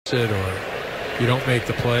it or you don't make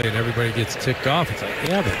the play and everybody gets ticked off. It's like,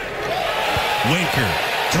 yeah, but Winker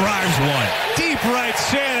drives one deep right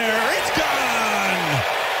center. It's gone.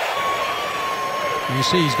 You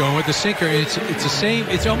see he's going with the sinker. It's the same.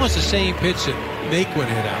 It's almost the same pitch that Naquin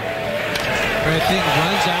hit out. That thing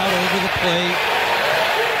runs out over the plate,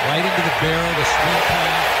 right into the barrel, the swing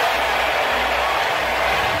path.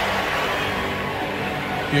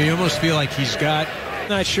 You almost feel like he's got.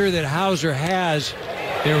 Not sure that Hauser has.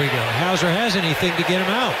 There we go. Hauser has anything to get him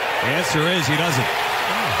out. The answer is he doesn't.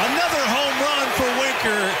 Another home run for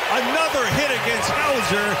Winker. Another hit against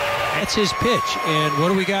Hauser. That's his pitch. And what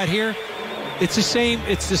do we got here? It's the same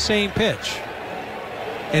pitch.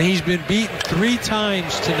 And he's been beaten 3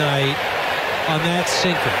 times tonight on that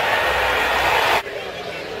sinker.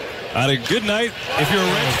 A good night if you're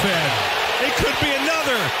a Reds fan. It could be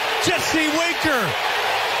another. Jesse Winker.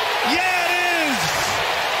 Yeah, it is.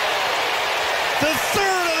 The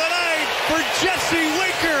third of the night for Jesse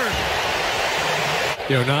Winker.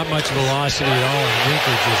 You know, not much velocity at all, and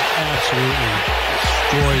Winker just absolutely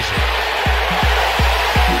destroys it.